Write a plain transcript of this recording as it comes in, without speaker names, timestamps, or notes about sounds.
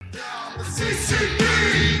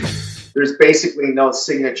There's basically no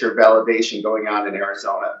signature validation going on in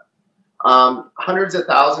Arizona. Hundreds of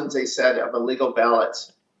thousands, they said, of illegal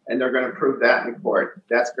ballots, and they're going to prove that in court.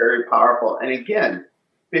 That's very powerful. And again,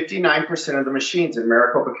 59% of the machines in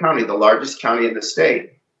Maricopa County, the largest county in the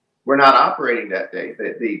state, were not operating that day.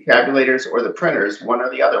 The tabulators or the printers, one or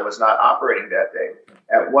the other, was not operating that day.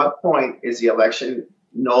 At what point is the election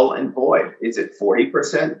null and void? Is it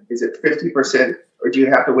 40%? Is it 50%? Or do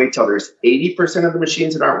you have to wait till there's 80% of the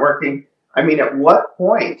machines that aren't working? I mean, at what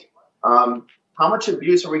point? How much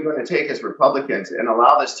abuse are we going to take as Republicans and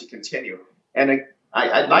allow this to continue? And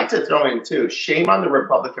I'd like to throw in, too, shame on the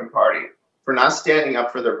Republican Party for not standing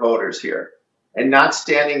up for their voters here and not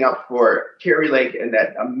standing up for Kari Lake and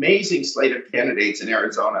that amazing slate of candidates in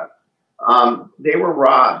Arizona. They were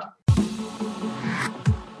robbed.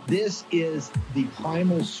 This is the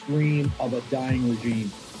primal scream of a dying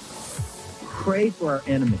regime. Pray for our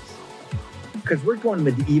enemies, because we're going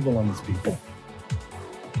medieval on these people.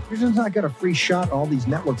 You're just not got a free shot at all these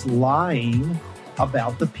networks lying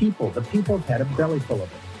about the people. The people have had a belly full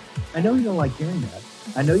of it. I know you don't like hearing that.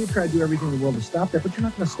 I know you try to do everything in the world to stop that, but you're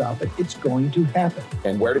not going to stop it. It's going to happen.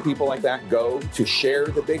 And where do people like that go to share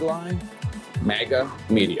the big lie? MAGA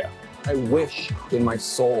media. I wish in my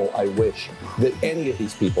soul, I wish that any of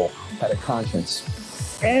these people had a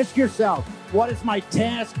conscience. Ask yourself, what is my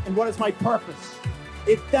task and what is my purpose?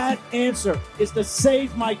 If that answer is to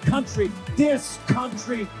save my country, this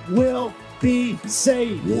country will be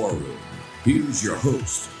saved. War Room. Here's your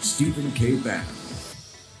host, Stephen K. Bannon.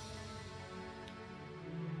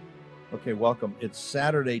 Okay, welcome. It's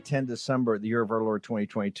Saturday, 10 December, the year of our Lord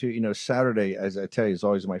 2022. You know, Saturday, as I tell you, is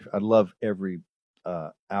always I love every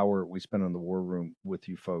hour we spend on the War Room with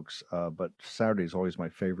you folks, but Saturday is always my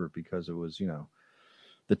favorite because it was,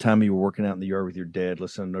 the time you were working out in the yard with your dad,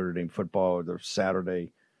 listening to Notre Dame football, or the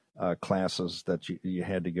Saturday classes that you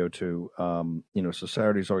had to go to. So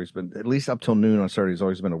Saturday's always been, at least up till noon on Saturday's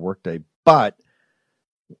always been a work day. But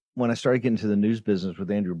when I started getting into the news business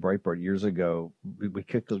with Andrew Breitbart years ago, we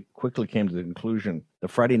quickly came to the conclusion the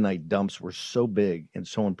Friday night dumps were so big and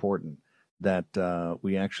so important that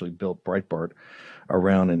we actually built Breitbart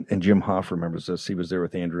around, and Jim Hoff remembers this. He was there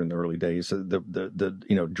with Andrew in the early days.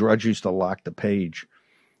 The Drudge used to lock the page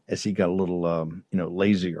as he got a little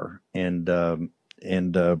lazier, and the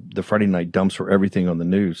Friday night dumps were everything on the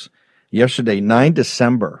news. Yesterday, 9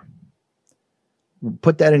 December,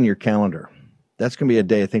 put that in your calendar. That's going to be a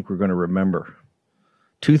day I think we're going to remember.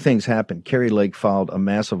 Two things happened. Kari Lake filed a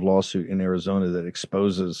massive lawsuit in Arizona that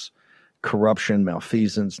exposes corruption,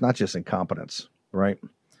 malfeasance, not just incompetence, right?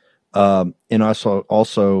 And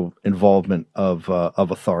also involvement of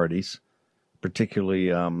authorities, particularly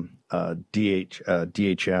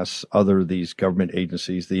DHS, other these government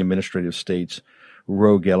agencies, the administrative states,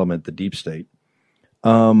 rogue element, the deep state.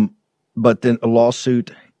 But then a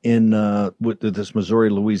lawsuit with this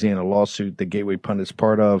Missouri-Louisiana lawsuit that Gateway Pundit's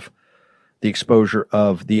part of, the exposure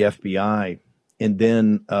of the FBI, and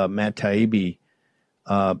then Matt Taibbi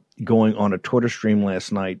going on a Twitter stream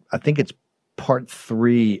last night. I think it's part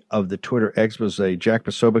 3 of the Twitter expose, Jack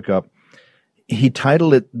Posobiec. He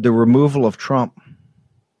titled it "The Removal of Trump."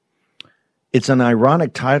 It's an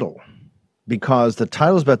ironic title because the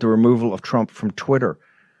title is about the removal of Trump from Twitter.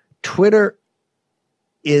 Twitter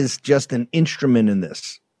is just an instrument in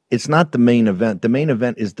this. It's not the main event. The main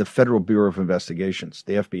event is the Federal Bureau of Investigations,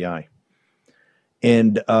 the FBI.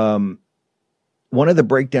 And one of the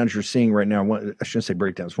breakdowns you're seeing right now, I shouldn't say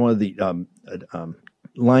breakdowns, one of the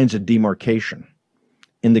lines of demarcation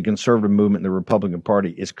in the conservative movement in the Republican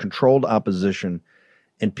Party is controlled opposition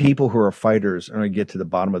and people who are fighters are going to get to the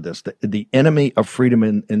bottom of this. The enemy of freedom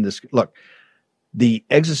in this, look, the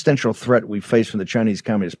existential threat we face from the Chinese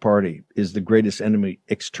Communist Party is the greatest enemy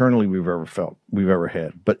externally we've ever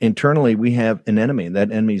had. But internally, we have an enemy, and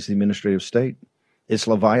that enemy is the administrative state. It's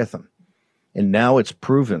Leviathan. And now it's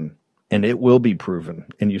proven, and it will be proven,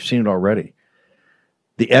 and you've seen it already.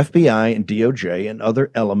 The FBI and DOJ and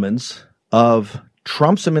other elements of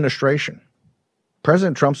Trump's administration,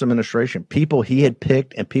 President Trump's administration, people he had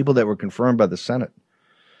picked and people that were confirmed by the Senate,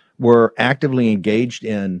 were actively engaged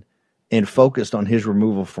in and focused on his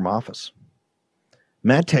removal from office.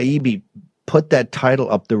 Matt Taibbi put that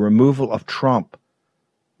title up, "The Removal of Trump,"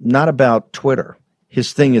 not about Twitter.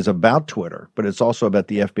 His thing is about Twitter, but it's also about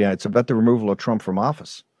the FBI. It's about the removal of Trump from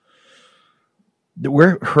office.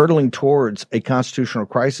 We're hurtling towards a constitutional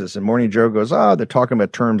crisis, and Morning Joe goes, they're talking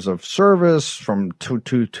about terms of service from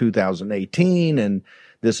 2018, and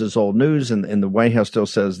this is old news, and the White House still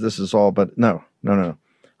says this is all, but no.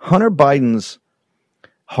 Hunter Biden's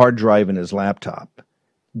hard drive in his laptop,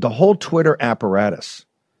 the whole Twitter apparatus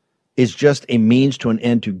is just a means to an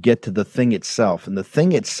end to get to the thing itself. And the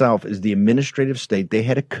thing itself is the administrative state. They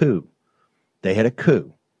had a coup. They had a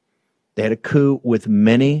coup. They had a coup with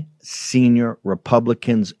many senior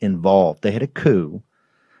Republicans involved. They had a coup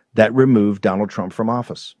that removed Donald Trump from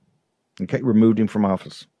office. Okay, removed him from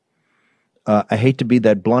office. I hate to be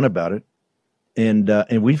that blunt about it.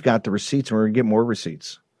 And we've got the receipts, and we're going to get more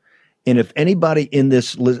receipts. And if anybody in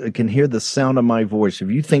this can hear the sound of my voice, if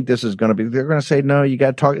you think this is going to be, they're going to say, no, you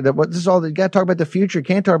got to talk. This is all. You got to talk about the future. You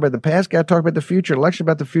can't talk about the past. Got to talk about the future. Election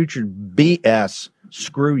about the future. BS.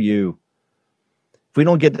 Screw you. If we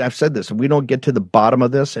don't get, I've said this. If we don't get to the bottom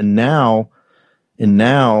of this, and now,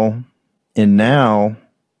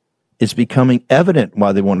 it's becoming evident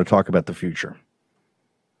why they want to talk about the future.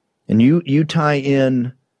 And you tie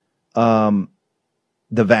in the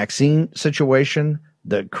vaccine situation,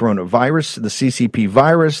 the coronavirus, the CCP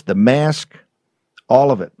virus, the mask, all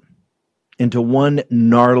of it into one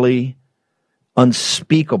gnarly,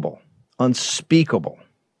 unspeakable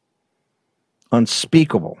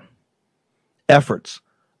efforts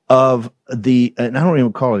of the, and I don't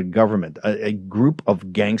even call it a government, a group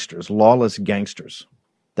of gangsters, lawless gangsters.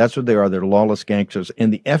 That's what they are. They're lawless gangsters.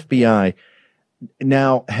 And the FBI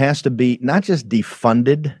now has to be not just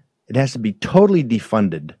defunded, it has to be totally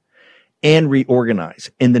defunded and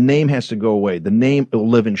reorganize, and the name has to go away. The name will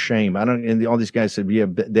live in shame. And all these guys said, yeah,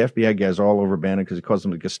 the FBI guys are all over Bannon because he calls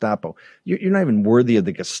them the Gestapo. You're not even worthy of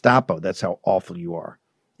the Gestapo. That's how awful you are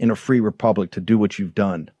in a free republic to do what you've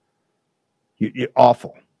done. You're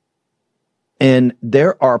awful. And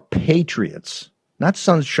there are patriots, not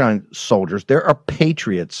sunshine soldiers. There are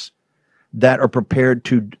patriots that are prepared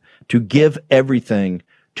to give everything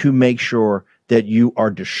to make sure that you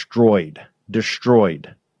are destroyed.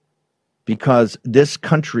 Because this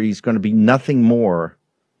country is going to be nothing more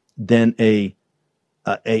than a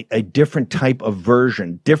different type of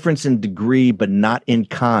version, difference in degree but not in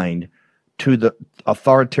kind, to the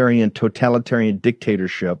authoritarian, totalitarian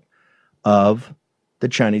dictatorship of the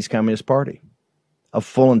Chinese Communist Party, of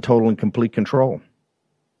full and total and complete control.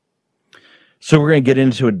 So we're going to get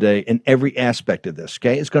into it today in every aspect of this,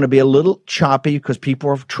 okay? It's going to be a little choppy because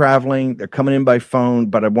people are traveling, they're coming in by phone,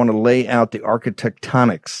 but I want to lay out the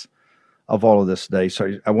architectonics of all of this today.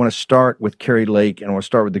 So I want to start with Kari Lake, and I want to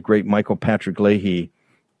start with the great Michael Patrick Leahy.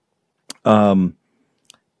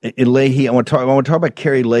 Leahy, I want to talk about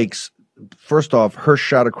Kari Lake's, first off, her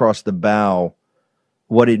shot across the bow,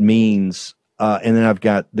 what it means, and then I've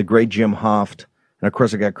got the great Jim Hoft, and of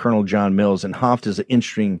course I got Colonel John Mills, and Hoft is an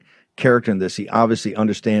interesting character in this. He obviously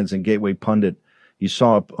understands, and Gateway Pundit, you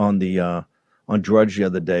saw it on the on Drudge the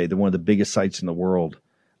other day, one of the biggest sites in the world.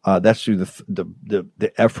 That's through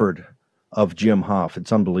the effort of Jim Hoff.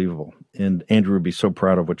 It's unbelievable. And Andrew would be so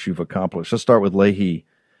proud of what you've accomplished. Let's start with Leahy.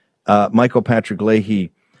 Michael Patrick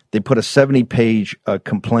Leahy, they put a 70-page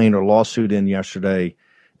complaint or lawsuit in yesterday.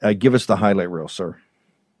 Give us the highlight reel, sir.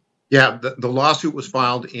 Yeah, the lawsuit was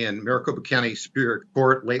filed in Maricopa County Superior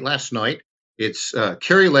Court late last night. It's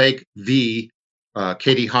Kari Lake v.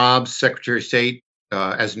 Katie Hobbs, Secretary of State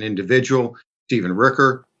as an individual, Stephen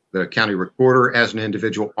Ricker, the county recorder as an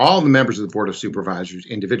individual, all the members of the Board of Supervisors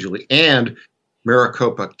individually, and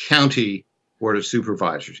Maricopa County Board of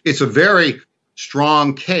Supervisors. It's a very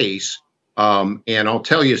strong case, and I'll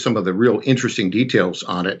tell you some of the real interesting details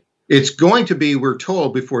on it. It's going to be, we're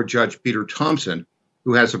told, before Judge Peter Thompson,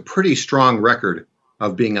 who has a pretty strong record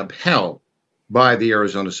of being upheld by the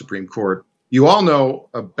Arizona Supreme Court. You all know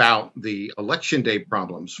about the election day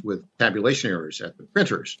problems with tabulation errors at the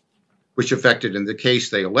printers, which affected, in the case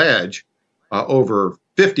they allege, over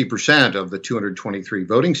 50% of the 223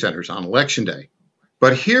 voting centers on Election Day.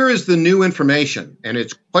 But here is the new information, and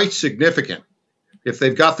it's quite significant. If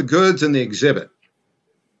they've got the goods in the exhibit,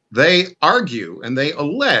 they argue and they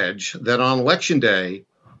allege that on Election Day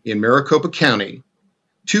in Maricopa County,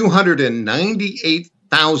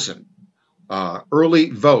 298,000 early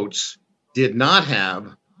votes did not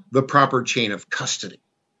have the proper chain of custody.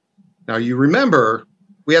 Now, you remember,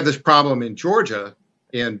 we had this problem in Georgia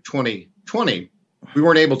in 2020. We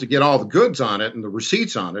weren't able to get all the goods on it and the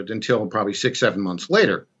receipts on it until probably 6-7 months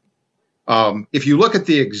later. If you look at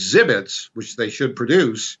the exhibits, which they should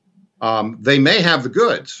produce, they may have the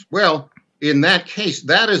goods. Well, in that case,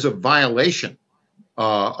 that is a violation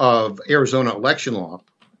of Arizona election law.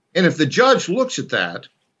 And if the judge looks at that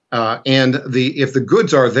and if the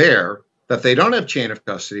goods are there, that they don't have chain of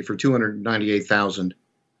custody for 298,000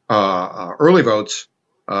 early votes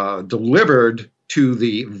delivered to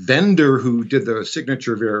the vendor who did the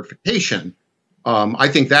signature verification, I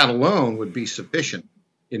think that alone would be sufficient,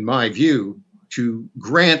 in my view, to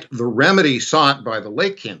grant the remedy sought by the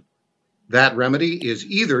Lake camp. that remedy is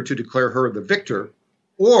either to declare her the victor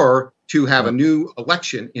or to have a new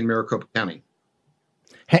election in Maricopa County.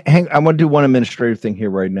 I want to do one administrative thing here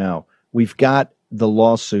right now. We've got the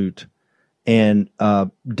lawsuit, and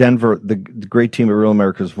Denver, the great team at Real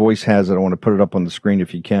America's Voice has it. I want to put it up on the screen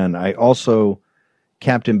if you can. I also,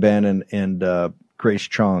 Captain Bannon and Grace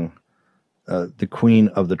Chong, the queen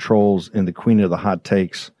of the trolls and the queen of the hot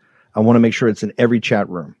takes. I want to make sure it's in every chat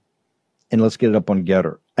room, and let's get it up on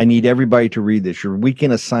Getter. I need everybody to read this. Your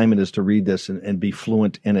weekend assignment is to read this and be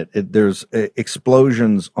fluent in it. There's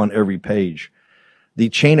explosions on every page. The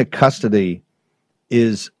chain of custody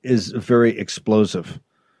is very explosive,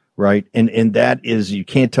 right? And that is, you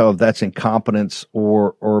can't tell if that's incompetence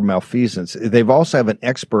or malfeasance. They've also have an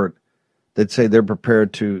expert that say they're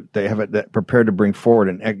prepared to bring forward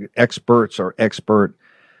an experts or expert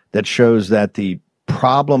that shows that the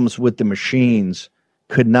problems with the machines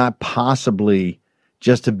could not possibly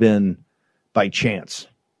just have been by chance,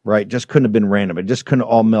 right? Just couldn't have been random. It just couldn't have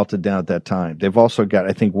all melted down at that time. They've also got,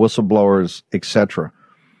 I think, whistleblowers, etc.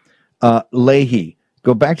 Leahy,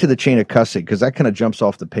 go back to the chain of custody, because that kind of jumps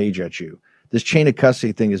off the page at you. This chain of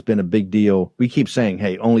custody thing has been a big deal. We keep saying,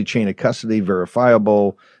 hey, only chain of custody,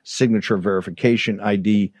 verifiable, signature verification,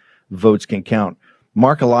 ID, votes can count.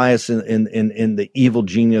 Mark Elias in the evil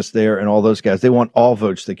genius there and all those guys, they want all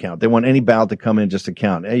votes to count. They want any ballot to come in just to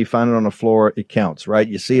count. Hey, you find it on the floor, it counts, right?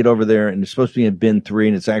 You see it over there, and it's supposed to be in bin 3,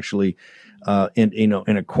 and it's actually in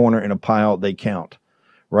a corner in a pile. They count,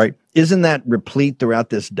 right? Isn't that replete throughout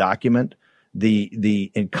this document?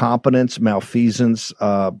 The incompetence, malfeasance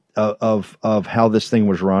of how this thing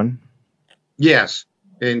was run? Yes,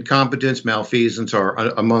 incompetence, malfeasance are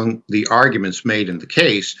among the arguments made in the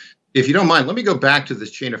case. If you don't mind, let me go back to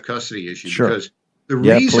this chain of custody issue. Sure. Because the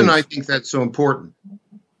reason please. I think that's so important,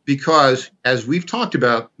 because as we've talked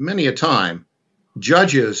about many a time,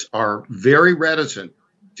 judges are very reticent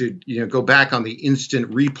to go back on the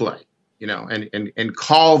instant replay, and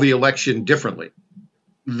call the election differently.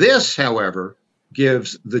 This, however,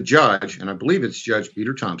 gives the judge, and I believe it's Judge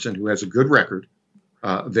Peter Thompson, who has a good record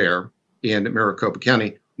there in Maricopa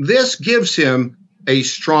County, this gives him a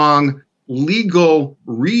strong legal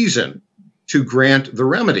reason to grant the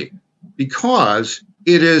remedy, because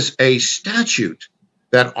it is a statute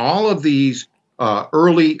that all of these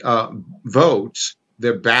early votes,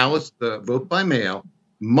 the ballots, the vote by mail,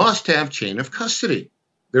 must have chain of custody.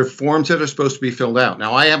 They're forms that are supposed to be filled out.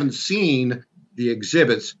 Now, I haven't seen the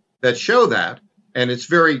exhibits that show that, and it's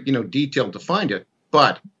very detailed to find it.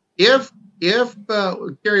 But if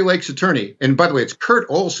Kari Lake's attorney, and by the way, it's Kurt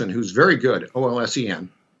Olson, who's very good, OLSEN,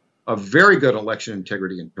 a very good election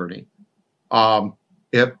integrity attorney.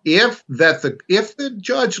 If the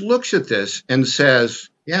judge looks at this and says,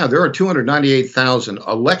 yeah, there are 298,000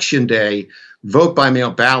 election day vote by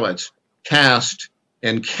mail ballots cast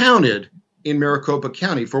and counted in Maricopa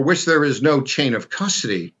County for which there is no chain of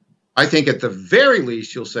custody, I think at the very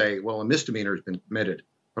least you'll say, well, a misdemeanor has been committed.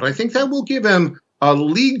 But I think that will give him a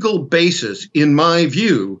legal basis, in my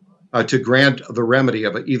view, to grant the remedy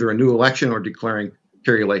of either a new election or declaring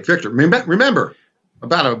Kari Lake victor. Remember,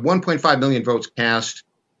 about 1.5 million votes cast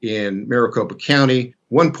in Maricopa County.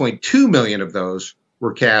 1.2 million of those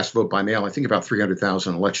were cast vote by mail. I think about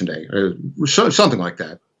 300,000 election day, something like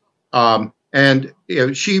that. And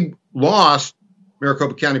she lost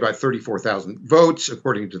Maricopa County by 34,000 votes.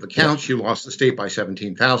 According to the count, she lost the state by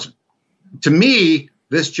 17,000. To me,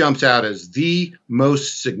 this jumps out as the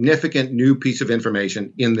most significant new piece of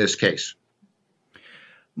information in this case.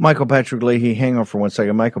 Michael Patrick Leahy, hang on for 1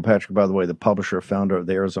 second. Michael Patrick, by the way, the publisher, founder of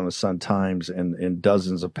the Arizona Sun-Times and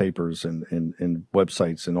dozens of papers and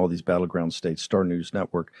websites in all these battleground states, Star News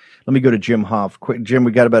Network. Let me go to Jim Hoff. Quick, Jim,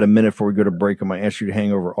 we got about a minute before we go to break. I might ask you to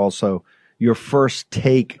hang over also. Your first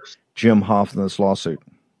take, Jim Hoff, in this lawsuit.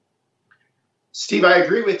 Steve, I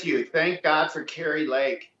agree with you. Thank God for Kari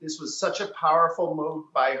Lake. This was such a powerful move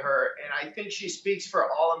by her, and I think she speaks for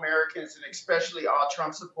all Americans and especially all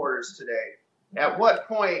Trump supporters today. At what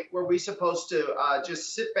point were we supposed to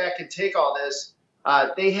just sit back and take all this?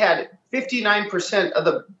 They had 59% of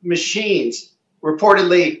the machines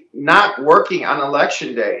reportedly not working on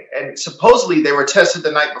election day, and supposedly they were tested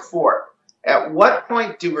the night before. At what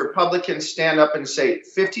point do Republicans stand up and say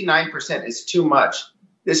 59% is too much?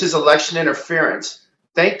 This is election interference.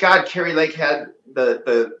 Thank God Kari Lake had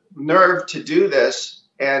the nerve to do this,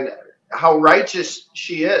 and how righteous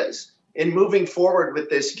she is in moving forward with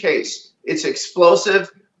this case. It's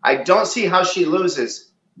explosive. I don't see how she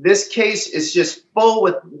loses. This case is just full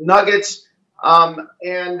with nuggets, and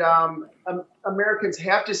Americans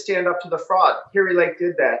have to stand up to the fraud. Kari Lake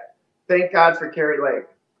did that. Thank God for Kari Lake.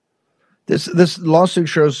 This lawsuit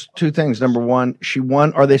shows two things. Number one, she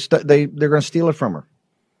won, or they're going to steal it from her.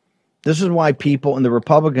 This is why people and the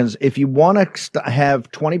Republicans, if you want to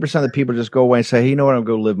have 20% of the people just go away and say, hey, you know what, I'm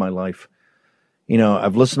going to live my life. You know,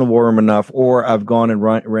 I've listened to War Room enough, or I've gone and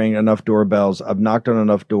rang enough doorbells. I've knocked on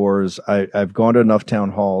enough doors. I've gone to enough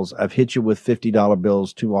town halls. I've hit you with $50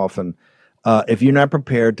 bills too often. If you're not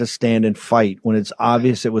prepared to stand and fight when it's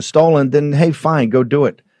obvious it was stolen, then, hey, fine, go do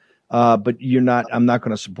it. But I'm not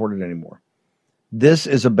going to support it anymore. This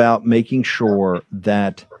is about making sure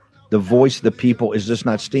that the voice of the people is just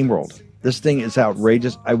not steamrolled. This thing is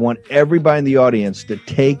outrageous. I want everybody in the audience to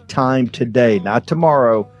take time today, not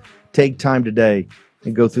tomorrow. Take time today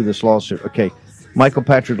and go through this lawsuit. Okay, Michael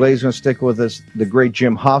Patrick Leahy is going to stick with us. The great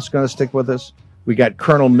Jim Hoff's going to stick with us. We got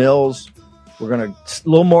Colonel Mills. We're going to a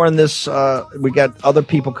little more on this. We got other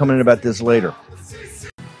people coming in about this later.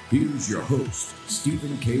 Here's your host,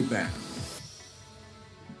 Stephen K. Bannon.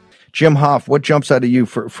 Jim Hoff, what jumps out of you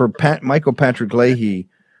for Michael Patrick Leahy,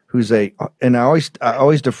 who's and I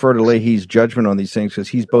always defer to Leahy's judgment on these things because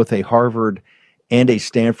he's both a Harvard and a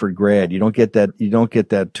Stanford grad. You don't get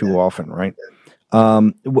that too often, right?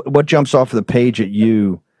 What jumps off the page at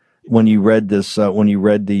you when you read this? When you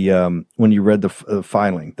read the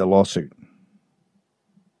filing, the lawsuit?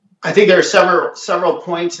 I think there are several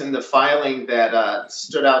points in the filing that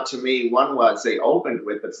stood out to me. One was they opened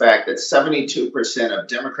with the fact that 72% of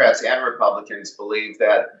Democrats and Republicans believe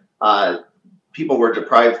that people were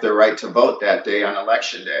deprived of their right to vote that day on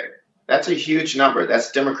Election Day. That's a huge number.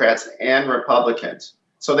 That's Democrats and Republicans.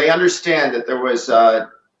 So they understand that there was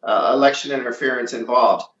election interference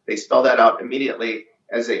involved. They spell that out immediately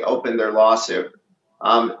as they open their lawsuit.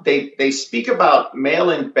 They speak about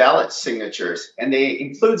mail-in ballot signatures, and they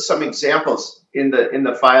include some examples in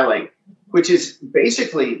the filing, which is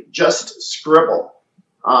basically just scribble.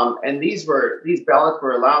 And these ballots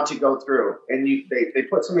were allowed to go through, and they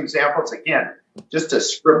put some examples again, just a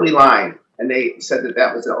scribbly line, and they said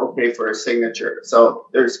that was okay for a signature. So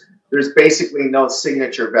there's basically no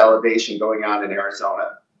signature validation going on in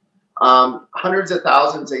Arizona. Hundreds of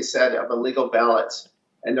thousands, they said, of illegal ballots.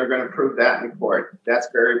 And they're going to prove that in court. That's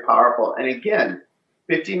very powerful. And again,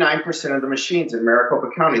 59% of the machines in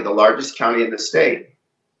Maricopa County, the largest county in the state,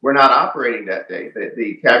 were not operating that day.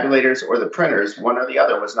 The tabulators or the printers, one or the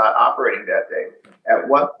other, was not operating that day. At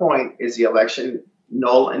what point is the election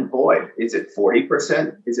null and void? Is it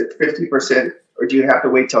 40%? Is it 50%? Or do you have to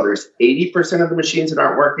wait till there's 80% of the machines that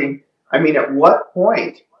aren't working? I mean, at what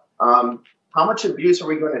point? How much abuse are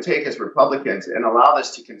we going to take as Republicans and allow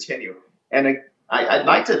this to continue? And I'd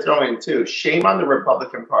like to throw in, too, shame on the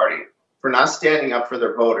Republican Party for not standing up for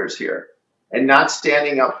their voters here and not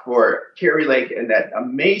standing up for Kari Lake and that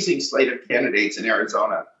amazing slate of candidates in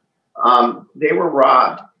Arizona. They were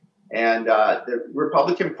robbed, and the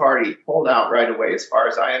Republican Party pulled out right away, as far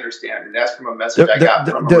as I understand. And that's from a message I got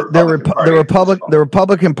from the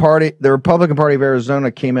Republican Party. The Republican Party of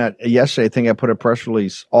Arizona came out yesterday. I think I put a press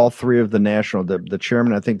release. All three of the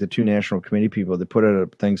chairman, I think the two national committee people, they put out a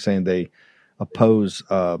thing saying they oppose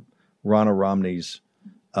Ronna Romney's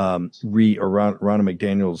Ronna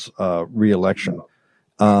McDaniel's re-election.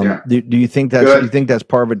 Do you think that's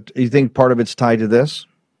part of it? Do you think part of it's tied to this?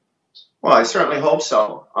 Well, I certainly hope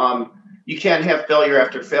so. You can't have failure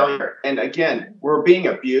after failure. And again, we're being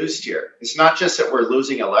abused here. It's not just that we're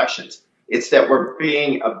losing elections. It's that we're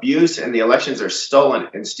being abused and the elections are stolen.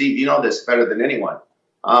 And Steve, you know this better than anyone.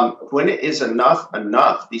 When it is enough,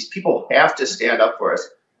 these people have to stand up for us.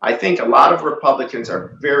 I think a lot of Republicans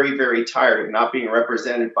are very, very tired of not being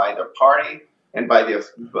represented by their party and by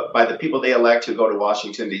the people they elect who go to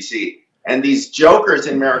Washington, D.C. And these jokers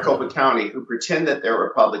in Maricopa County who pretend that they're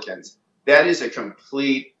Republicans, that is a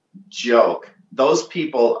complete joke. Those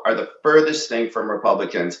people are the furthest thing from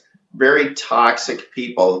Republicans, very toxic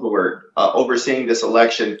people who are overseeing this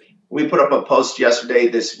election. We put up a post yesterday,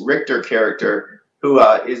 this Richter character who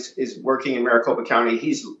is working in Maricopa County.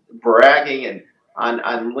 He's bragging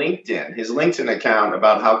on LinkedIn, his LinkedIn account,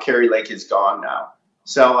 about how Kari Lake is gone now.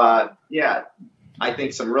 So, I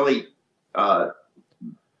think some really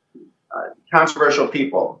controversial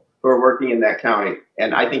people who are working in that county.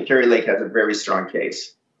 And I think Kari Lake has a very strong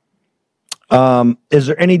case. Is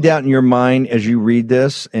there any doubt in your mind as you read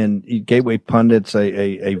this, and Gateway Pundit's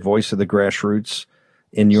a voice of the grassroots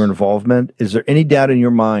in your involvement? Is there any doubt in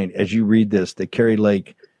your mind as you read this that Kari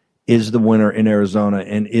Lake is the winner in Arizona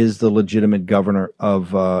and is the legitimate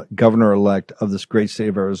governor-elect of this great state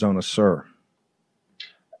of Arizona, sir?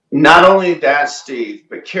 Not only that, Steve,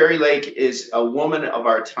 but Kari Lake is a woman of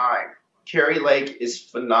our time. Kari Lake is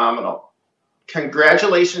phenomenal.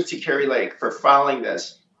 Congratulations to Kari Lake for filing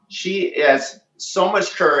this. She has so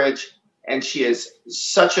much courage. and she is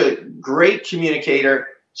such a great communicator.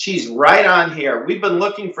 She's right on here. We've been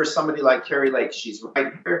looking for somebody like Kari Lake. She's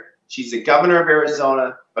right here. She's the governor of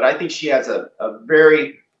Arizona, but I think she has a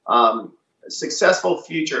very successful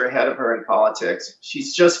future ahead of her in politics.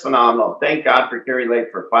 She's just phenomenal. Thank God for Kari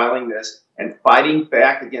Lake for filing this and fighting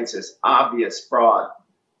back against this obvious fraud.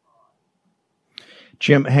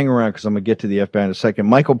 Jim, hang around because I'm going to get to the FBI in a second.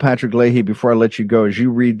 Michael Patrick Leahy, before I let you go, as you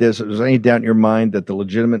read this, is there any doubt in your mind that the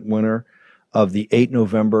legitimate winner of the 8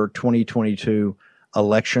 November 2022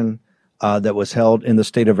 election that was held in the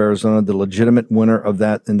state of Arizona, the legitimate winner of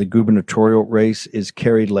that in the gubernatorial race is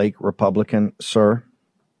Kari Lake, Republican, sir?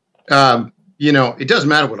 It doesn't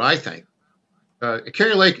matter what I think.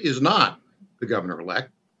 Kari Lake is not the governor-elect,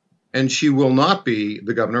 and she will not be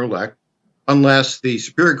the governor-elect unless the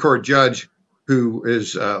Superior Court judge who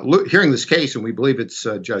is hearing this case, and we believe it's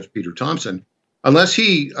Judge Peter Thompson, unless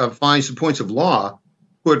he finds the points of law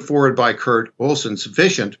put forward by Kurt Olson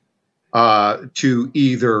sufficient to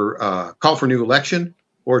either call for a new election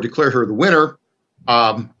or declare her the winner,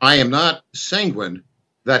 I am not sanguine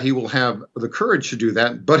that he will have the courage to do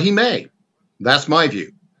that, but he may. That's my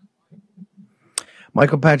view.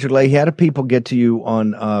 Michael Patrick Leahy, how do people get to you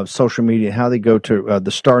on social media? How they go to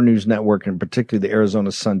the Star News Network and particularly the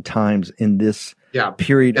Arizona Sun-Times in this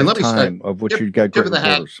period of time of which you've got great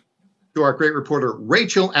reporters? To our great reporter,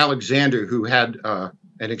 Rachel Alexander, who had an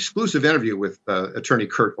exclusive interview with attorney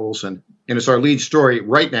Kurt Olson, and it's our lead story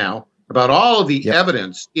right now about all of the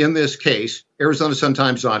evidence in this case,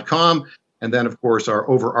 ArizonaSunTimes.com, and then, of course, our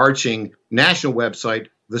overarching national website,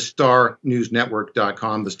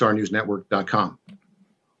 thestarnewsnetwork.com, thestarnewsnetwork.com.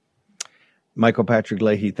 Michael Patrick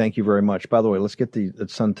Leahy, thank you very much. By the way, let's get the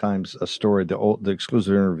Sun-Times story, the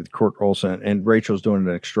exclusive interview with Kurt Olson, and Rachel's doing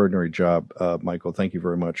an extraordinary job. Michael, thank you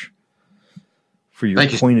very much for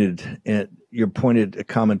your pointed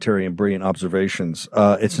commentary and brilliant observations.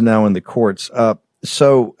 It's now in the courts.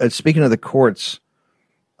 So speaking of the courts,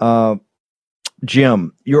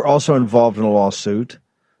 Jim, you're also involved in a lawsuit.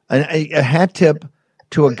 A hat tip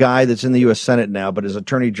to a guy that's in the U.S. Senate now, but as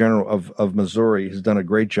Attorney General of Missouri, has done a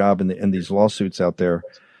great job in these lawsuits out there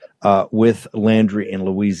with Landry in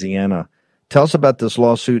Louisiana. Tell us about this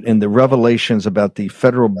lawsuit and the revelations about the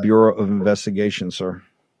Federal Bureau of Investigation, sir.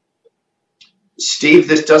 Steve,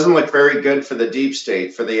 this doesn't look very good for the deep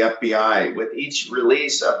state, for the FBI. With each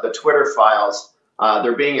release of the Twitter files,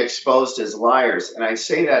 they're being exposed as liars. And I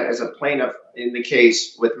say that as a plaintiff in the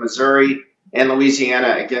case with Missouri and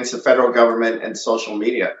Louisiana against the federal government and social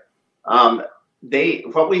media.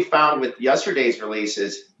 What we found with yesterday's release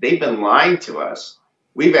is they've been lying to us.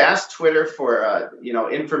 We've asked Twitter for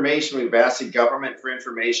information. We've asked the government for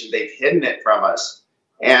information. They've hidden it from us.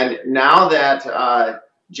 And now that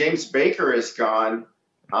James Baker is gone,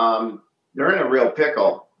 they're in a real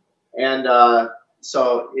pickle. And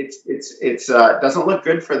so it's doesn't look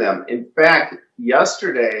good for them. In fact,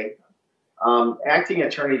 yesterday, Acting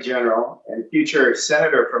Attorney General and future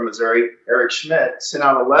Senator from Missouri, Eric Schmidt, sent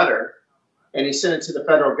out a letter, and he sent it to the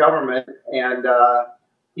federal government. And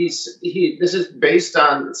this is based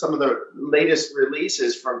on some of the latest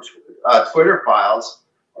releases from Twitter files.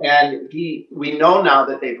 And we know now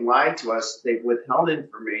that they've lied to us. They've withheld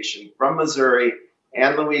information from Missouri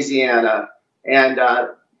and Louisiana, and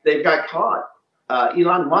they've got caught.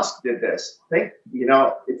 Elon Musk did this.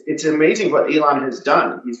 It's amazing what Elon has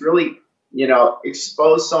done. He's really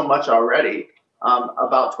exposed so much already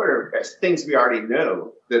about Twitter, things we already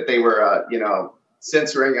knew, that they were,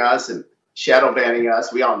 censoring us and shadow banning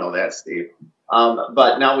us. We all know that, Steve.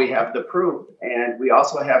 But now we have the proof, and we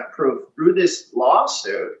also have proof through this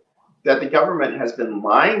lawsuit that the government has been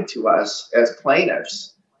lying to us as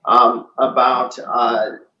plaintiffs about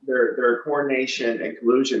their coordination and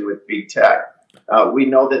collusion with big tech. We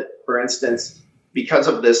know that, for instance, because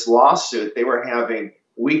of this lawsuit, they were having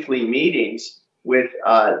weekly meetings with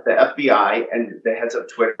the FBI and the heads of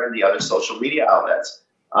Twitter and the other social media outlets.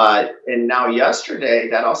 And now yesterday,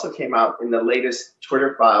 that also came out in the latest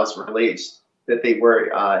Twitter files release that they were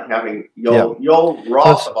having. Yoel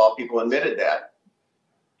Roth, of all people, admitted that.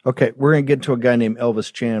 Okay, we're going to get to a guy named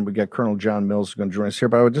Elvis Chan. We got Colonel John Mills going to join us here,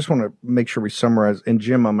 but I just want to make sure we summarize. And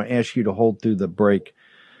Jim, I'm going to ask you to hold through the break.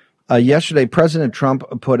 Yesterday, President Trump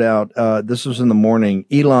put out, this was in the morning,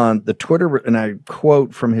 Elon, the Twitter, and I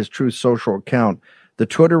quote from his Truth Social account, the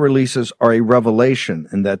Twitter releases are a revelation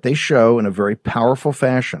in that they show in a very powerful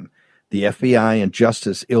fashion the FBI and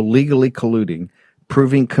justice illegally colluding,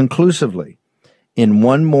 proving conclusively in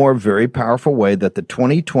one more very powerful way that the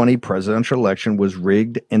 2020 presidential election was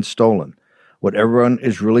rigged and stolen. What everyone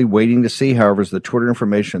is really waiting to see, however, is the Twitter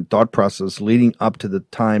information and thought process leading up to the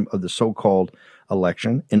time of the so-called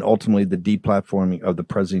election and ultimately the deplatforming of the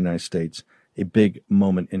President of the United States, a big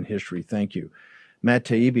moment in history. Thank you. Matt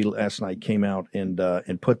Taibbi last night came out and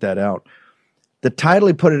put that out. The title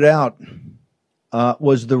he put it out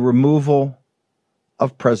was The Removal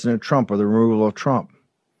of President Trump, or The Removal of Trump.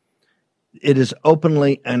 It is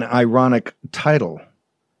openly an ironic title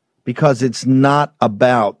because it's not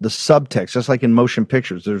about the subtext, just like in motion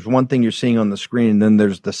pictures. There's one thing you're seeing on the screen, and then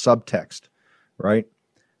there's the subtext, right?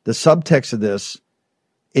 The subtext of this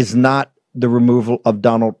is not the removal of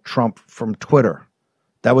Donald Trump from Twitter.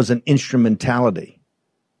 That was an instrumentality.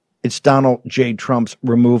 It's Donald J. Trump's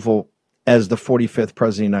removal as the 45th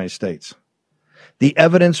president of the United States. The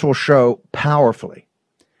evidence will show powerfully,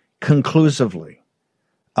 conclusively,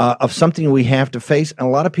 of something we have to face. And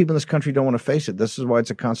a lot of people in this country don't want to face it. This is why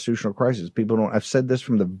it's a constitutional crisis. People don't, I've said this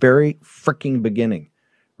from the very freaking beginning,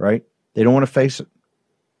 right? They don't want to face it.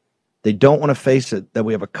 They don't want to face it that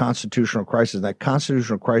we have a constitutional crisis. And that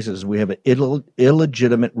constitutional crisis is we have an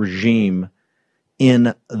illegitimate regime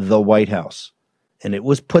in the White House. And it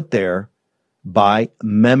was put there by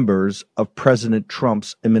members of President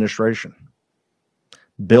Trump's administration.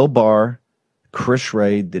 Bill Barr, Chris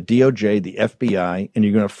Wray, the DOJ, the FBI, and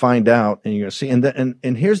you're going to find out, and you're going to see.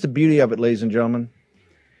 And here's the beauty of it, ladies and gentlemen.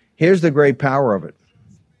 Here's the great power of it.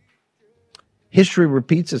 History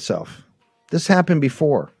repeats itself. This happened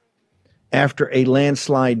before, after a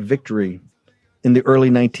landslide victory in the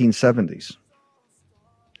early 1970s.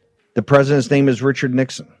 The president's name is Richard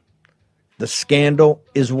Nixon. The scandal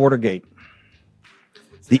is Watergate.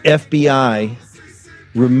 The FBI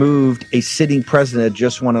removed a sitting president that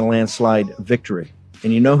just won a landslide victory.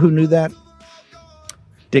 And you know who knew that?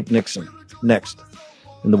 Dick Nixon. Next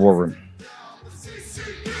in the War Room.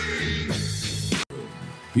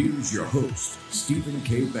 Here's your host, Stephen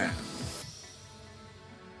K. Bannon.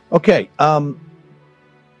 Okay,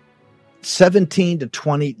 17 to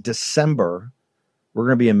 20 December, we're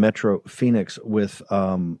going to be in Metro Phoenix with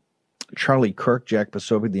Charlie Kirk, Jack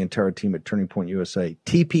Posobiec, the entire team at Turning Point USA.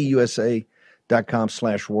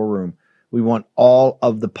 TPUSA.com/war room. We want all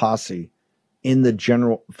of the posse in the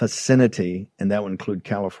general vicinity, and that would include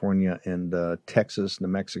California and Texas, New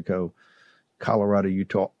Mexico, Colorado,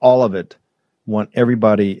 Utah, all of it. Want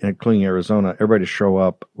everybody, including Arizona, everybody to show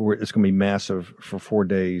up. It's going to be massive for 4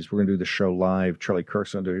 days. We're going to do the show live. Charlie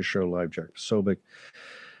Kirk's going to do his show live. Jack Posobiec.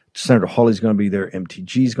 Senator Hawley's going to be there.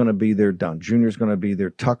 MTG's going to be there. Don Jr.'s going to be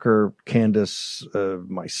there. Tucker, Candace,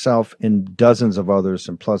 myself, and dozens of others,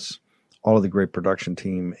 and plus all of the great production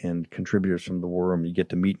team and contributors from the War Room. You get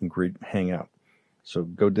to meet and greet, hang out. So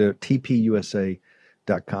go to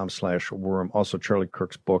tpusa.com/war room. Also, Charlie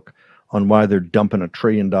Kirk's book on why they're dumping $1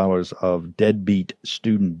 trillion of deadbeat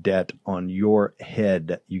student debt on your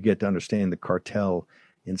head. You get to understand the cartel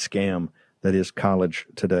and scam that is college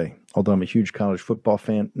today. Although I'm a huge college football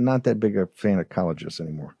fan, not that big a fan of colleges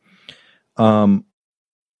anymore.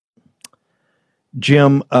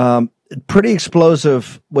 Jim, pretty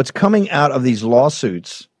explosive. What's coming out of these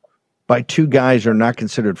lawsuits by two guys who are not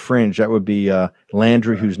considered fringe. That would be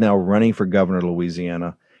Landry, who's now running for governor of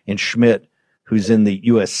Louisiana, and Schmidt, who's in the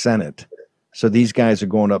U.S. Senate. So these guys are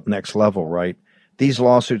going up next level, right? These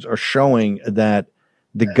lawsuits are showing that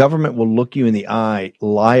the government will look you in the eye,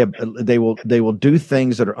 lie. They will do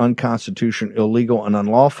things that are unconstitutional, illegal, and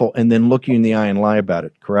unlawful, and then look you in the eye and lie about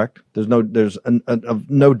it. Correct? There's no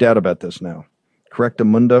doubt about this now. Correct,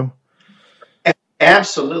 Amundo?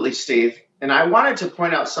 Absolutely, Steve. And I wanted to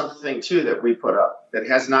point out something too that we put up that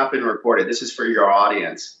has not been reported. This is for your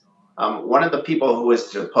audience. One of the people who was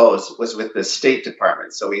deposed was with the State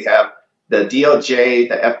Department. So we have the DOJ,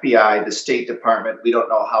 the FBI, the State Department. We don't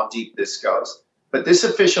know how deep this goes. But this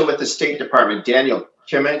official with the State Department, Daniel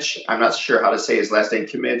Kimmich, I'm not sure how to say his last name,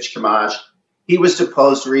 Kimmich, he was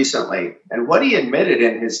deposed recently. And what he admitted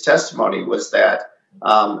in his testimony was that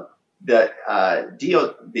the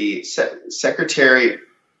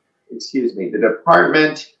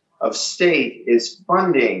Department of State is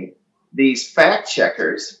funding these fact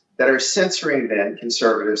checkers that are censoring then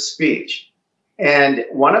conservative speech. And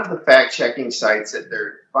one of the fact checking sites that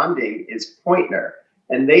they're funding is Pointner,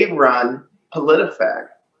 and they run PolitiFact.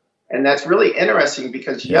 And that's really interesting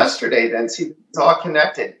because yesterday, then, see, it's all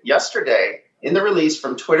connected. Yesterday, in the release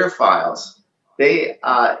from Twitter Files, they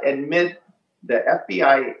admit the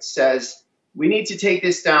FBI says, we need to take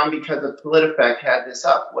this down because the PolitiFact had this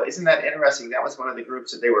up. Well, isn't that interesting? That was one of the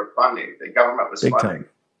groups that they were funding. The government was Big funding. Time.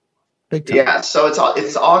 Big time. Yeah, so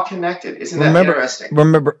it's all connected. Isn't that interesting?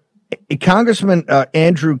 Remember, Congressman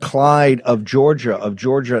Andrew Clyde of Georgia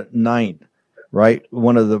 9th, right?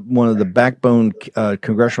 One of the backbone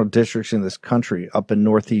congressional districts in this country, up in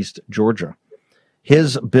Northeast Georgia.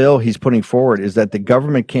 His bill he's putting forward is that the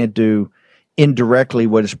government can't do indirectly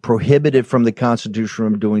what is prohibited from the Constitution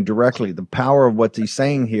from doing directly. The power of what he's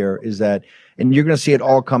saying here is that, and you're going to see it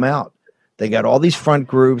all come out. They got all these front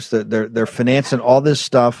groups that they're financing all this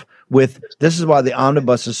stuff with. This is why the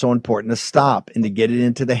omnibus is so important to stop and to get it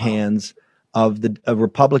into the hands of the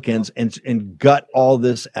Republicans and gut all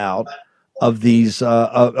this out of these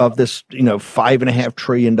of this $5.5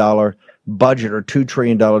 trillion budget or $2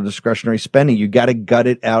 trillion discretionary spending. You got to gut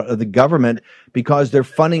it out of the government because they're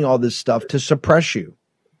funding all this stuff to suppress you.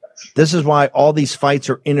 This is why all these fights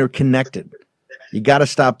are interconnected. You got to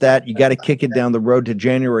stop that. You got to kick it down the road to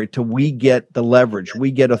January till we get the leverage.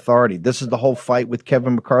 We get authority. This is the whole fight with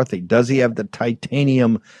Kevin McCarthy. Does he have the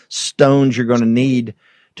titanium stones you're going to need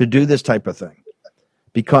to do this type of thing?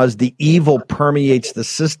 Because the evil permeates the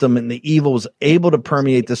system, and the evil is able to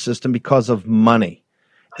permeate the system because of money.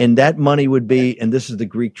 And that money would be, and this is the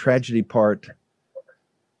Greek tragedy part,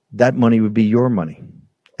 that money would be your money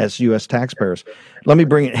as U.S. taxpayers. Let me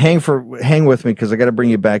bring it. Hang with me because I got to bring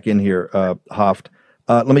you back in here, Hoft.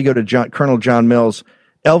 Let me go to Colonel John Mills.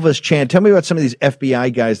 Elvis Chan, tell me about some of these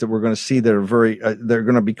FBI guys that we're going to see that are they're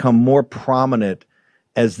going to become more prominent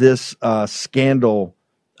as this scandal,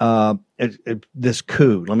 this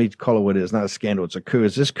coup. Let me call it what it is, not a scandal. It's a coup.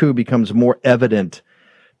 As this coup becomes more evident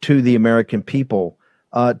to the American people.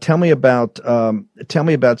 Tell me about some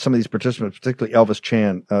of these participants, particularly Elvis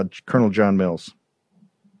Chan, Colonel John Mills.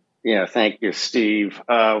 Yeah, thank you, Steve.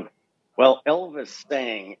 Well, Elvis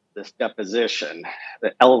saying this deposition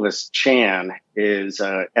that Elvis Chan is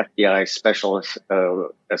FBI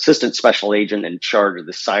assistant special agent in charge of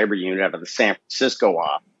the cyber unit out of the San Francisco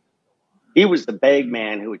office. He was the bag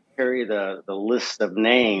man who would carry the list of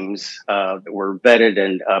names that were vetted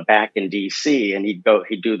and back in D.C. and he'd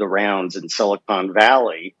do the rounds in Silicon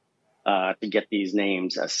Valley to get these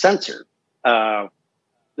names censored.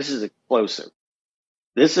 This is explosive.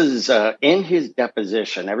 This is in his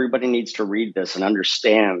deposition. Everybody needs to read this and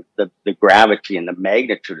understand the gravity and the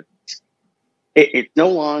magnitude of this. It's no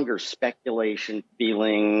longer speculation,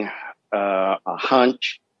 feeling, a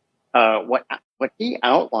hunch. What he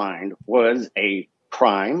outlined was a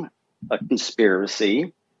crime, a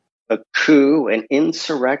conspiracy, a coup, an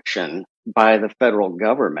insurrection by the federal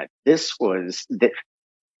government. This was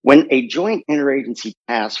when a joint interagency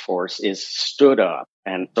task force is stood up,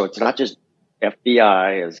 and so it's not just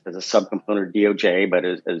FBI as a subcomponent of DOJ, but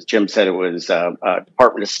as Jim said, it was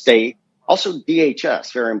Department of State, also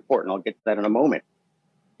DHS, very important. I'll get to that in a moment.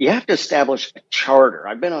 You have to establish a charter.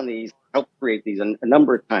 I've been on these, helped create these a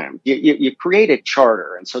number of times. You create a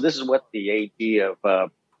charter. And so this is what the AG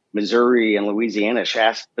of Missouri and Louisiana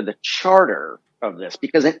asked for, the charter of this,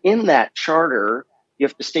 because in that charter, you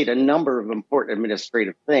have to state a number of important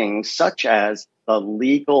administrative things, such as the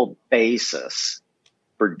legal basis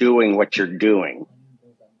for doing what you're doing.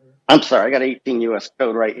 I'm sorry, I got 18 U.S.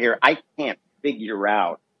 code right here. I can't figure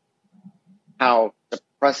out how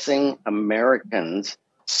suppressing Americans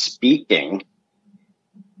speaking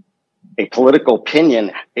a political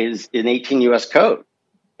opinion is in 18 U.S. code.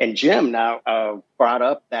 And Jim now brought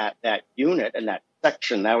up that unit and that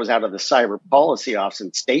section that was out of the Cyber Policy Office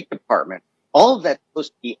and State Department. All of that's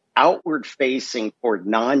supposed to be outward facing toward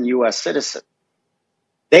non-U.S. citizens.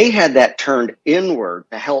 They had that turned inward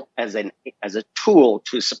to help as a tool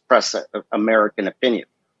to suppress American opinion.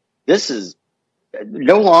 This is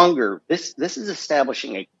no longer, this is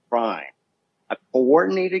establishing a crime, a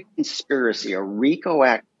coordinated conspiracy, a RICO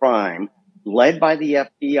Act crime led by the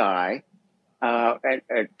FBI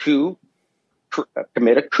to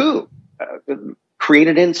commit a coup, create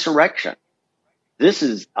an insurrection. This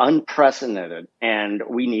is unprecedented, and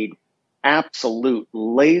we need absolute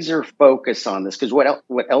laser focus on this, because what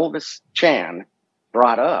Elvis Chan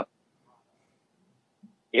brought up,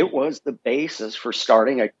 it was the basis for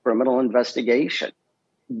starting a criminal investigation.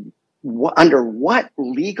 Under what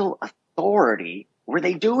legal authority were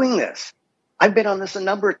they doing this? I've been on this a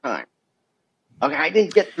number of times. Okay, I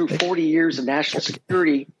didn't get through 40 years of national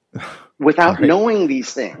security without knowing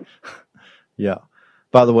these things. Yeah.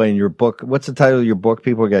 By the way, in your book, what's the title of your book?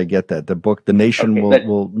 People got to get that. The book, The Nation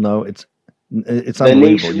will know. It's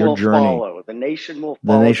unbelievable. Your journey. Follow. The Nation will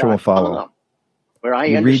follow. The Nation will follow. Where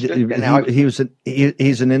I understood.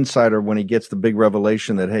 He's an insider when he gets the big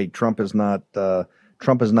revelation that, hey, Trump is not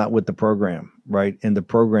with the program, right? And the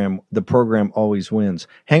program always wins.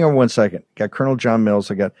 Hang on one second. Got Colonel John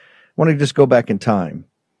Mills. I want to just go back in time,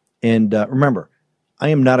 and remember, I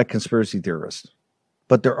am not a conspiracy theorist,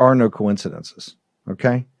 but there are no coincidences.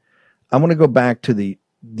 Okay, I want to go back to the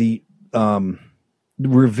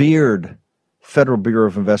revered Federal Bureau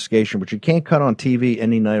of Investigation, which you can't cut on TV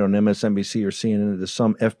any night on MSNBC or CNN. There's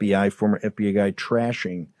some former FBI guy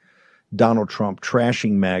trashing Donald Trump,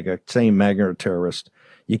 trashing MAGA, saying MAGA are a terrorist.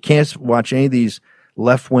 You can't watch any of these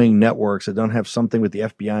left-wing networks that don't have something with the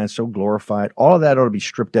FBI and so glorified. All of that ought to be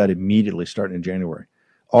stripped out immediately starting in January.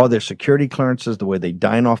 All their security clearances, the way they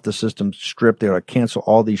dine off the system, stripped. They ought to cancel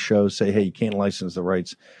all these shows, say, hey, you can't license the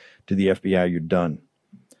rights to the FBI, you're done.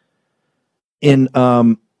 In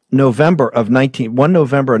November of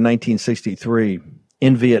 1963,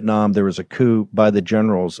 in Vietnam, there was a coup by the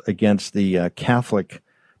generals against the Catholic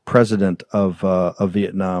president of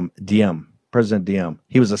Vietnam, Diem, President Diem.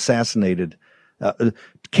 He was assassinated.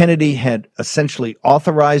 Kennedy had essentially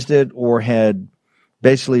authorized it or had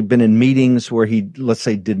basically been in meetings where he, let's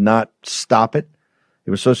say, did not stop it.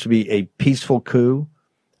 It was supposed to be a peaceful coup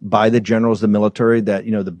by the generals, the military, that,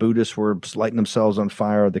 the Buddhists were lighting themselves on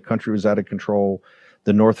fire. The country was out of control.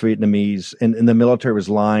 The North Vietnamese and the military was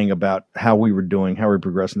lying about how we were doing, how we were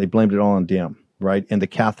progressing. They blamed it all on Diem, right? And the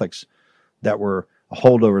Catholics that were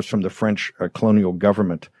holdovers from the French colonial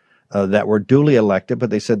government that were duly elected, but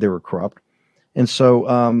they said they were corrupt. And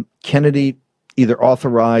so Kennedy either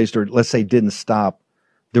authorized or, let's say, didn't stop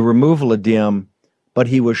the removal of Diem, but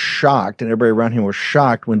he was shocked, and everybody around him was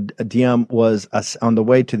shocked when Diem was on the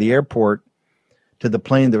way to the airport, to the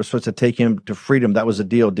plane that was supposed to take him to freedom. That was the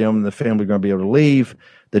deal. Diem and the family were going to be able to leave.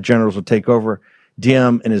 The generals would take over.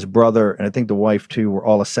 Diem and his brother, and I think the wife too, were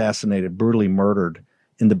all assassinated, brutally murdered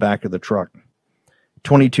in the back of the truck.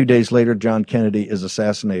 22 days later, John Kennedy is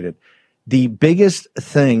assassinated. The biggest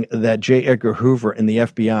thing that J. Edgar Hoover and the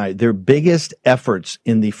FBI, their biggest efforts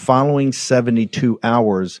in the following 72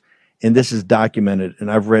 hours, and this is documented,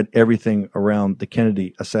 and I've read everything around the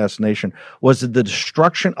Kennedy assassination, was the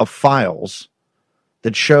destruction of files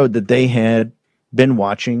that showed that they had been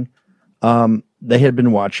watching the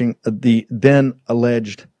then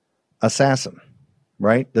alleged assassin,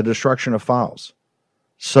 right? The destruction of files.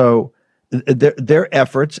 So their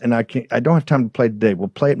efforts, and I don't have time to play today. We'll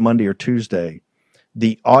play it Monday or Tuesday.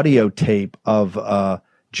 The audio tape of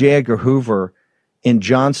J. Edgar Hoover in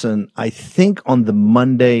Johnson, I think on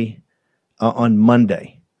Monday,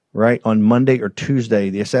 right? On Monday or Tuesday.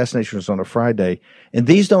 The assassination was on a Friday. And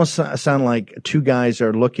these don't sound like two guys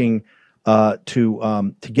are looking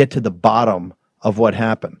to get to the bottom of what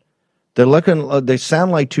happened. They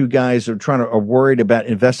sound like two guys who are worried about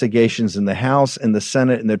investigations in the House and the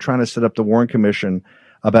Senate, and they're trying to set up the Warren Commission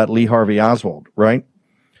about Lee Harvey Oswald, right?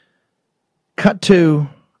 Cut to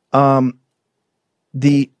on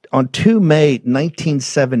 2 May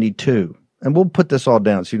 1972, and we'll put this all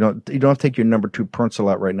down so you don't have to take your number 2 pencil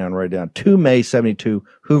out right now and write it down. 2 May 72,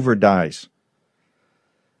 Hoover dies.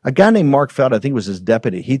 A guy named Mark Felt, I think was his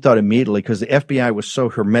deputy, he thought immediately, because the FBI was so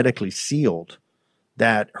hermetically sealed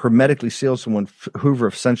when Hoover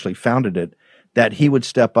essentially founded it, that he would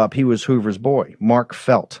step up. He was Hoover's boy, Mark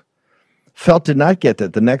Felt. Felt did not get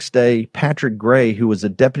that. The next day, Patrick Gray, who was a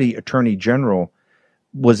deputy attorney general,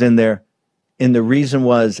 was in there. And the reason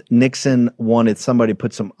was Nixon wanted somebody to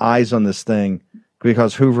put some eyes on this thing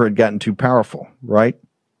because Hoover had gotten too powerful, right?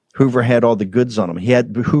 Hoover had all the goods on him.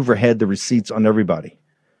 Hoover had the receipts on everybody.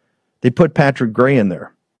 They put Patrick Gray in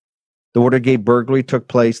there. The Watergate burglary took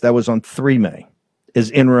place. That was on 3 May. As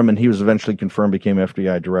interim, and he was eventually confirmed, became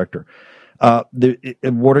FBI director.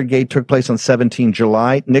 Watergate took place on 17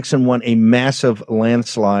 July. Nixon won a massive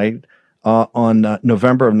landslide on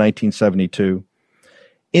November of 1972.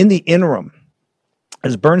 In the interim,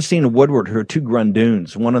 as Bernstein and Woodward, who are two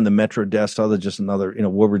grundoons, one on the Metro desk, the other just another,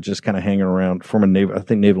 Woodward just kind of hanging around, former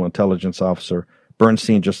naval intelligence officer.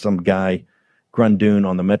 Bernstein, just some guy, grundoon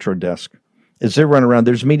on the Metro desk. As they run around,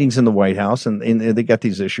 there's meetings in the White House, and they got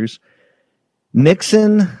these issues.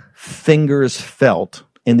 Nixon fingers Felt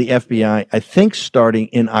in the FBI, I think starting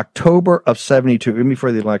in October of 72, even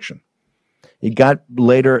before the election. It got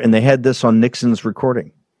later, and they had this on Nixon's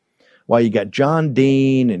recording. While you got John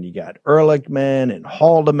Dean, and you got Ehrlichman, and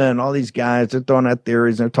Haldeman, all these guys, they're throwing out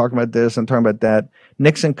theories, and they're talking about this, and talking about that.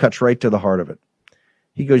 Nixon cuts right to the heart of it.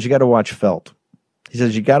 He goes, you got to watch Felt. He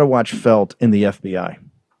says, you got to watch Felt in the FBI.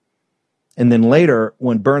 And then later,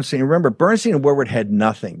 when Bernstein and Woodward had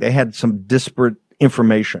nothing. They had some disparate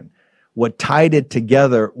information. What tied it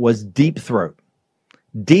together was Deep Throat.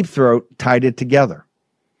 Deep Throat tied it together,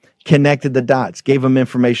 connected the dots, gave them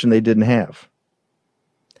information they didn't have.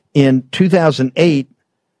 In 2008,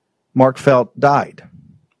 Mark Felt died,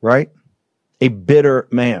 right? A bitter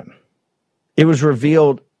man. It was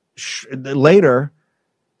revealed later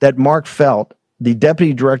that Mark Felt, the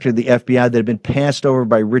deputy director of the FBI that had been passed over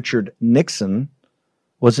by Richard Nixon,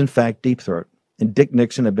 was in fact Deep Throat. And Dick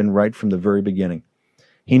Nixon had been right from the very beginning.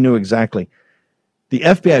 He knew exactly. The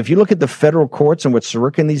FBI, if you look at the federal courts and what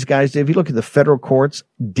Sirica and these guys did, if you look at the federal courts,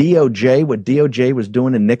 DOJ, what DOJ was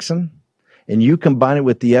doing in Nixon, and you combine it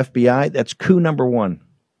with the FBI, that's coup number one.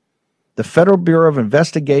 The Federal Bureau of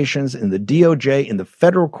Investigations and the DOJ and the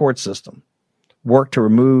federal court system worked to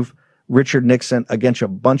remove Richard Nixon against a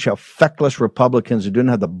bunch of feckless Republicans who didn't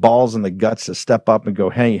have the balls and the guts to step up and go,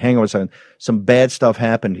 hey, hang on a second, some bad stuff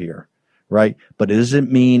happened here, right? But it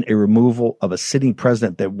doesn't mean a removal of a sitting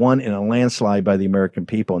president that won in a landslide by the American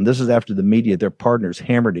people. And this is after the media, their partners,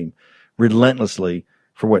 hammered him relentlessly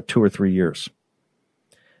for 2 or 3 years.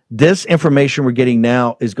 This information we're getting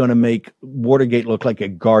now is going to make Watergate look like a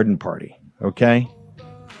garden party, okay?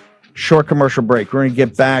 Short commercial break. We're going to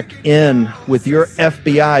get back in with your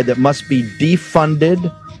FBI that must be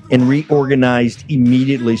defunded and reorganized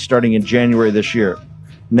immediately starting in January this year.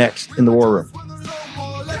 Next in the War Room.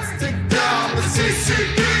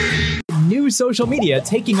 New social media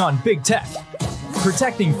taking on big tech,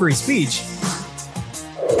 protecting free speech,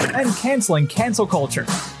 and canceling cancel culture.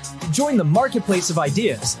 Join the marketplace of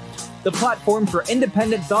ideas. The platform for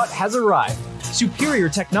independent thought has arrived. Superior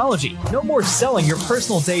technology. No more selling your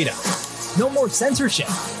personal data. No more censorship.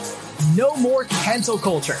 No more cancel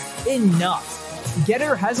culture. Enough.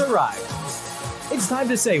 Getter has arrived. It's time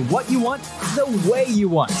to say what you want, the way you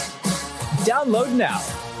want. Download now.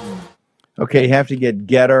 Okay, you have to get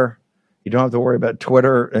Getter. You don't have to worry about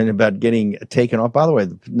Twitter and about getting taken off. By the way,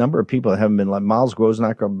 the number of people that haven't been, like Miles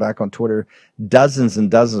Grosnack back on Twitter, dozens and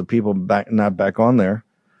dozens of people not back on there.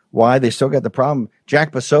 Why? They still got the problem.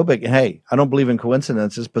 Jack Posobiec, hey, I don't believe in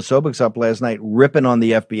coincidences. Posobiec's up last night ripping on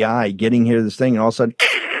the FBI, getting here this thing, and all of a sudden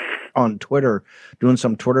on Twitter, doing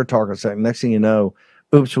some Twitter talk or something. Next thing you know,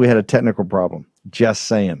 oops, we had a technical problem. Just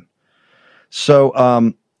saying. So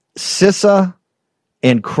CISA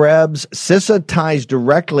and Krebs, CISA ties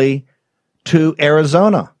directly to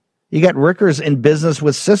Arizona. You got Rickers in business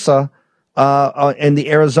with CISA in the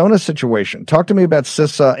Arizona situation. Talk to me about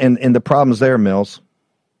CISA and the problems there, Mills.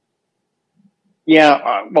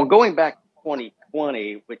 Yeah, well, going back to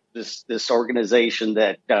 2020, with this organization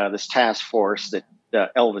that this task force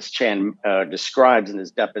that Elvis Chan describes in his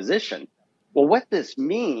deposition. Well, what this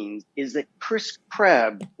means is that Chris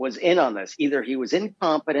Krebs was in on this. Either he was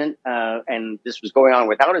incompetent and this was going on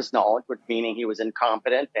without his knowledge, which meaning he was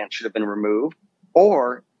incompetent and should have been removed,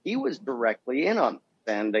 or he was directly in on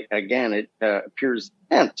this. And again, it appears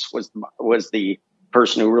Pence was the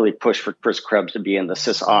person who really pushed for Chris Krebs to be in the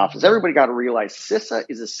CISA office. Everybody got to realize CISA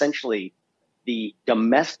is essentially the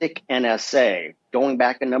domestic NSA. Going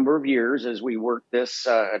back a number of years as we worked this,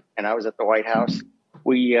 and I was at the White House,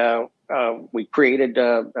 we created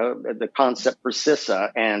the concept for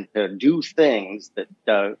CISA and to do things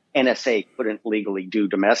that NSA couldn't legally do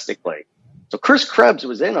domestically. So Chris Krebs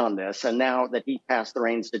was in on this, and now that he passed the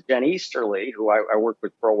reins to Jen Easterly, who I worked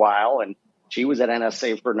with for a while, and she was at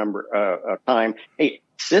NSA for a number of time. Hey,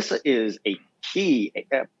 CISA is a key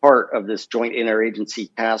part of this joint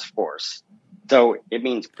interagency task force. So it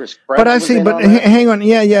means Chris Krebs. But I see, but hang on.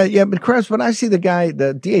 Yeah. But Krebs, but I see the guy,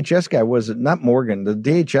 the DHS guy, was it not Morgan? The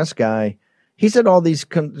DHS guy, he's at all these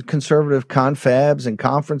conservative confabs and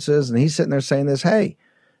conferences, and he's sitting there saying this, hey,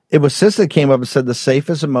 it was CISA that came up and said the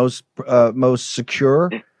safest and most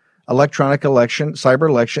secure electronic election, cyber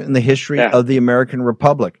election in the history of the American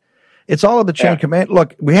Republic. It's all of the chain of command.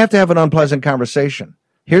 Look, we have to have an unpleasant conversation.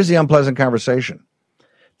 Here's the unpleasant conversation.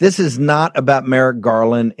 This is not about Merrick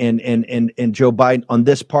Garland and Joe Biden on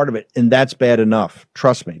this part of it, and that's bad enough.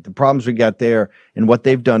 Trust me. The problems we got there and what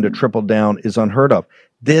they've done to triple down is unheard of.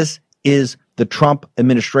 This is the Trump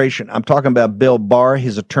administration. I'm talking about Bill Barr,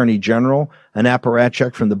 his attorney general, an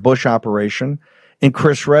apparatchik from the Bush operation, and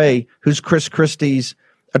Chris Wray, who's Chris Christie's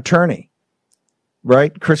attorney.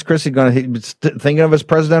 Right? Chris Christie he's thinking of his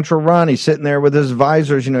presidential run. He's sitting there with his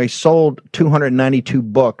advisors. You know, he sold 292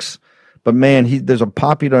 books. But man, there's a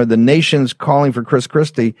popular, the nation's calling for Chris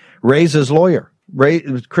Christie. Ray's his lawyer.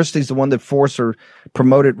 Christie's the one that forced or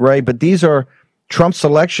promoted Ray. But these are Trump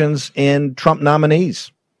selections and Trump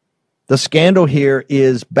nominees. The scandal here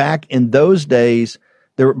is back in those days.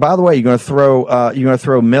 By the way, you're going to throw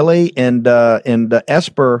Milley and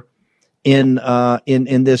Esper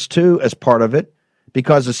in this too as part of it.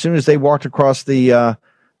 Because as soon as they walked across the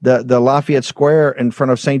Lafayette Square in front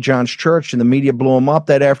of St. John's Church and the media blew them up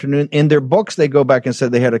that afternoon, in their books they go back and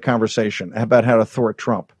said they had a conversation about how to thwart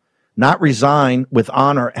Trump. Not resign, with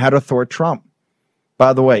honor, how to thwart Trump.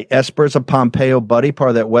 By the way, Esper's a Pompeo buddy,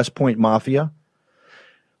 part of that West Point mafia.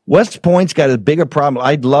 West Point's got a bigger problem.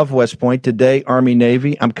 I love West Point today, Army,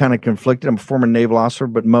 Navy. I'm kind of conflicted. I'm a former naval officer,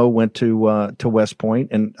 but Mo went to West Point,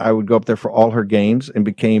 and I would go up there for all her games and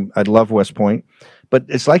I love West Point. But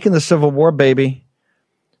it's like in the Civil War, baby.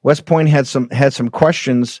 West Point had some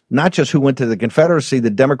questions, not just who went to the Confederacy, the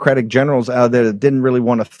Democratic generals out there that didn't really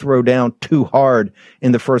want to throw down too hard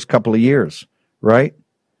in the first couple of years, right?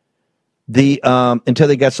 Until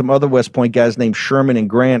they got some other West Point guys named Sherman and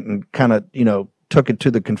Grant and kind of, took it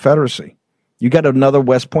to the Confederacy. You got another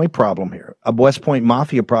West Point problem here, a West Point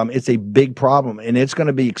mafia problem. It's a big problem, and it's going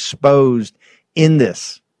to be exposed in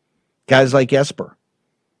this. Guys like Esper,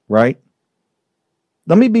 right?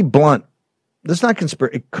 Let me be blunt. This is not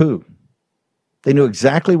conspiracy coup. They knew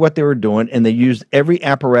exactly what they were doing, and they used every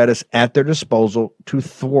apparatus at their disposal to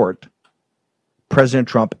thwart President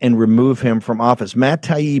Trump and remove him from office. Matt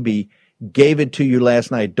Taibbi gave it to you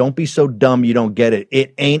last night. Don't be so dumb you don't get it.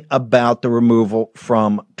 It ain't about the removal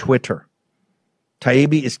from Twitter.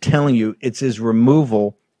 Taibbi is telling you it's his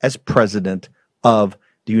removal as president of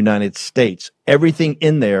the United States. Everything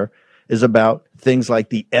in there is about things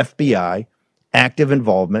like the FBI, active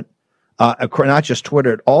involvement, not just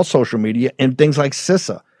Twitter, all social media, and things like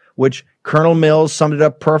CISA, which Colonel Mills summed it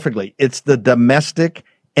up perfectly. It's the domestic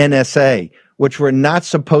NSA, which we're not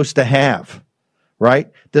supposed to have,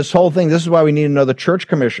 right? This whole thing, this is why we need another church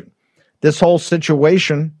commission. This whole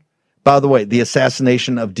situation, by the way, the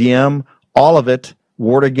assassination of Diem, all of it,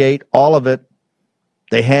 Watergate, all of it,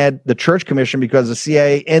 they had the church commission because the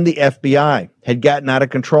CIA and the FBI had gotten out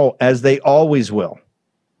of control, as they always will.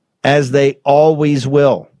 As they always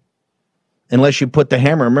will. Unless you put the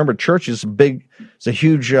hammer. Remember, church is a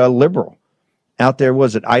huge liberal. Out there,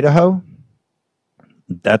 was it Idaho?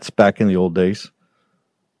 That's back in the old days.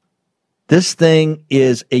 This thing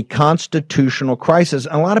is a constitutional crisis.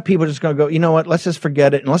 And a lot of people are just going to go, you know what, let's just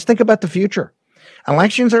forget it and let's think about the future.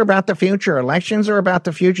 Elections are about the future. Elections are about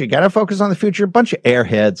the future. You got to focus on the future. A bunch of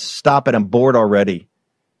airheads. Stop it. I'm bored already.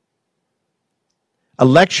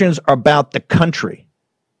 Elections are about the country.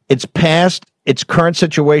 Its past, its current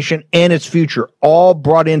situation, and its future, all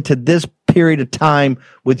brought into this period of time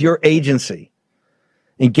with your agency.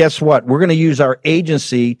 And guess what? We're going to use our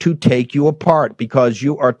agency to take you apart because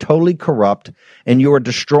you are totally corrupt and you are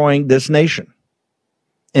destroying this nation.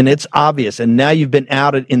 And it's obvious. And now you've been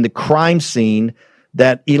outed in the crime scene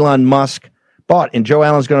that Elon Musk bought. And Joe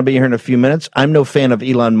Allen's going to be here in a few minutes. I'm no fan of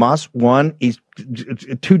Elon Musk. One, he's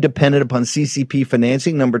too dependent upon CCP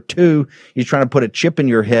financing. Number two, he's trying to put a chip in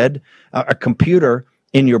your head, a computer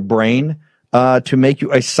in your brain to make you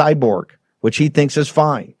a cyborg, which he thinks is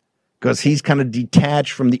fine because he's kind of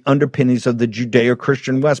detached from the underpinnings of the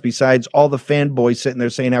Judeo-Christian West, besides all the fanboys sitting there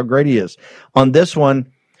saying how great he is. On this one,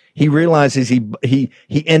 he realizes he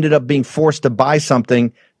ended up being forced to buy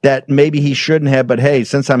something that maybe he shouldn't have, but hey,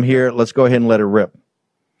 since I'm here, let's go ahead and let it rip.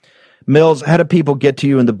 Mills, how do people get to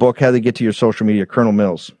you in the book? How do they get to your social media? Colonel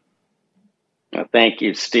Mills. Thank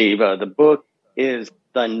you, Steve. The book is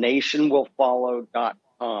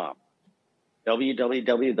thenationwillfollow.com.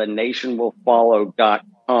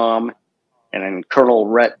 www.thenationwillfollow.com. And then Colonel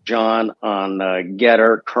Rhett John on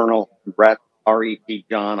Getter, Colonel Rhett, R-E-T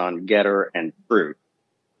John on Getter and Truth.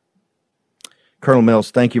 Colonel Mills,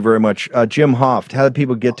 thank you very much. Jim Hoft, how do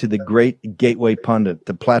people get to the Great Gateway Pundit,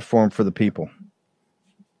 the platform for the people?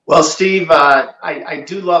 Well, Steve, I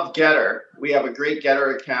do love Getter. We have a great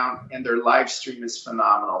Getter account, and their live stream is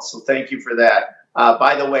phenomenal. So thank you for that.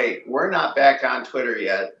 By the way, we're not back on Twitter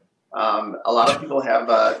yet. A lot of people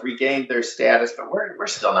have regained their status, but we're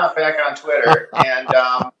still not back on Twitter. And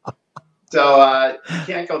so you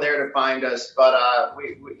can't go there to find us, but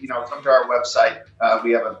we come to our website.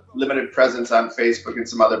 We have a limited presence on Facebook and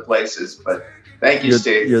some other places. But thank you,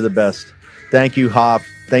 Steve. You're the best. Thank you, Hoff.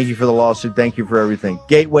 Thank you for the lawsuit. Thank you for everything.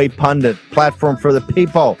 Gateway Pundit, platform for the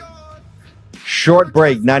people. Short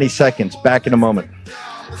break, 90 seconds. Back in a moment.